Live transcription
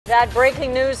That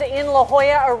breaking news in La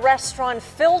Jolla, a restaurant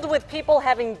filled with people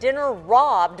having dinner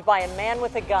robbed by a man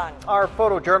with a gun. Our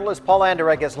photojournalist Paul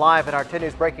Anderegg is live in our 10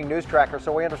 News breaking news tracker,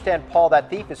 so we understand, Paul, that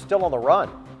thief is still on the run.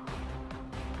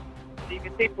 You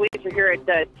can see police are here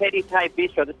at Teddy Thai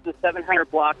Bistro. This is the 700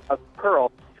 block of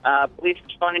Pearl. Police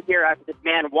responded here after this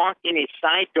man walked in a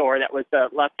side door that was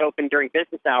left open during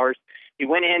business hours. He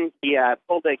went in, he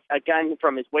pulled a gun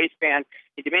from his waistband,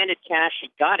 he demanded cash, he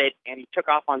got it, and he took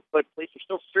off on foot. Police are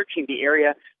still searching the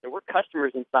area. There were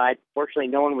customers inside. Fortunately,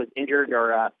 no one was injured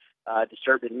or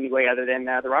disturbed in any way other than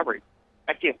the robbery.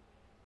 Back to you.